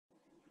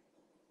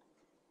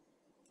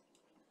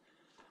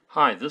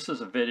Hi, this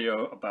is a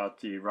video about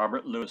the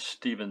Robert Louis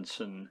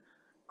Stevenson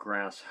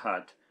grass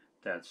hut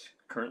that's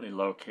currently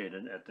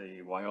located at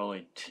the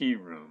Waioli Tea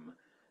Room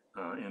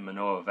in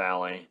Manoa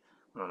Valley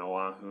on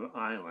Oahu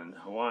Island,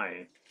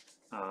 Hawaii.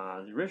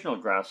 The original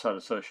grass hut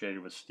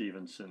associated with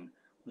Stevenson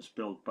was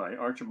built by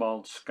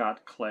Archibald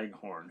Scott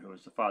Cleghorn, who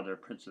was the father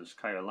of Princess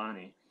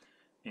Kaiulani,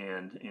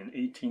 and in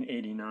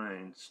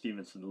 1889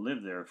 Stevenson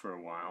lived there for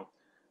a while.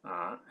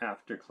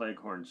 After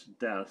Cleghorn's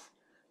death,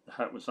 the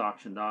hut was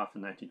auctioned off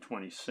in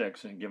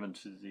 1926 and given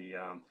to the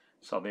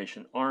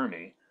Salvation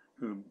Army,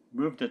 who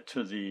moved it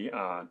to the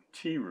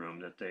tea room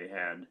that they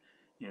had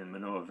in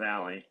Manoa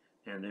Valley,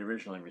 and they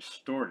originally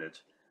restored it.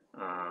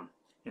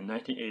 In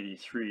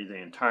 1983,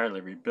 they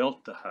entirely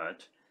rebuilt the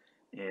hut,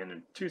 and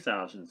in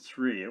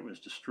 2003, it was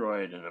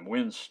destroyed in a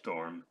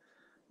windstorm.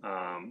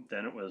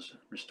 Then it was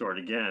restored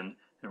again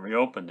and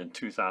reopened in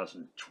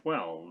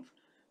 2012,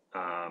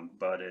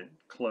 but it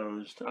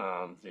closed.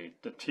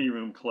 The tea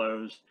room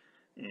closed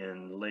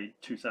in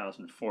late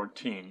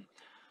 2014.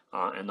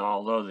 And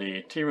although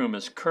the tea room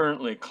is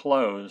currently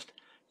closed,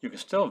 you can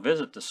still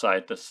visit the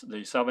site.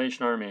 The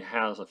Salvation Army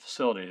has a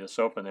facility that's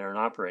open there and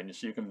operating,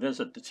 so you can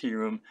visit the tea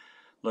room,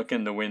 look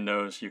in the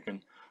windows. You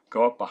can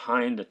go up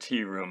behind the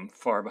tea room,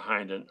 far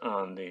behind it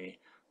on the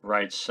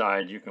right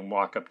side. You can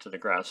walk up to the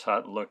grass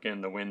hut, look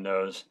in the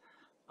windows.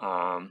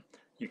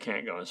 You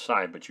can't go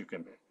inside, but you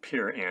can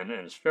peer in,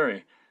 and it's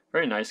very,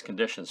 very nice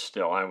condition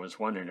still. I was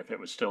wondering if it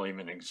would still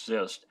even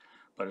exist,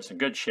 but it's in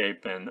good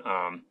shape, and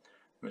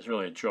it was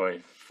really a joy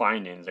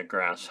finding the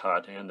grass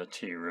hut and the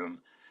tea room.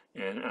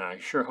 And I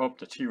sure hope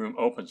the tea room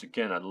opens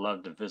again. I'd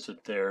love to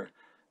visit there,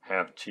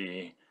 have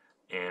tea,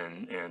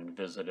 and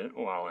visit it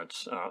while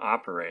it's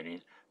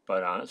operating.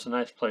 But it's a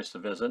nice place to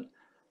visit,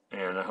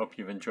 and I hope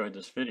you've enjoyed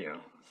this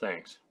video.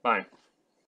 Thanks. Bye.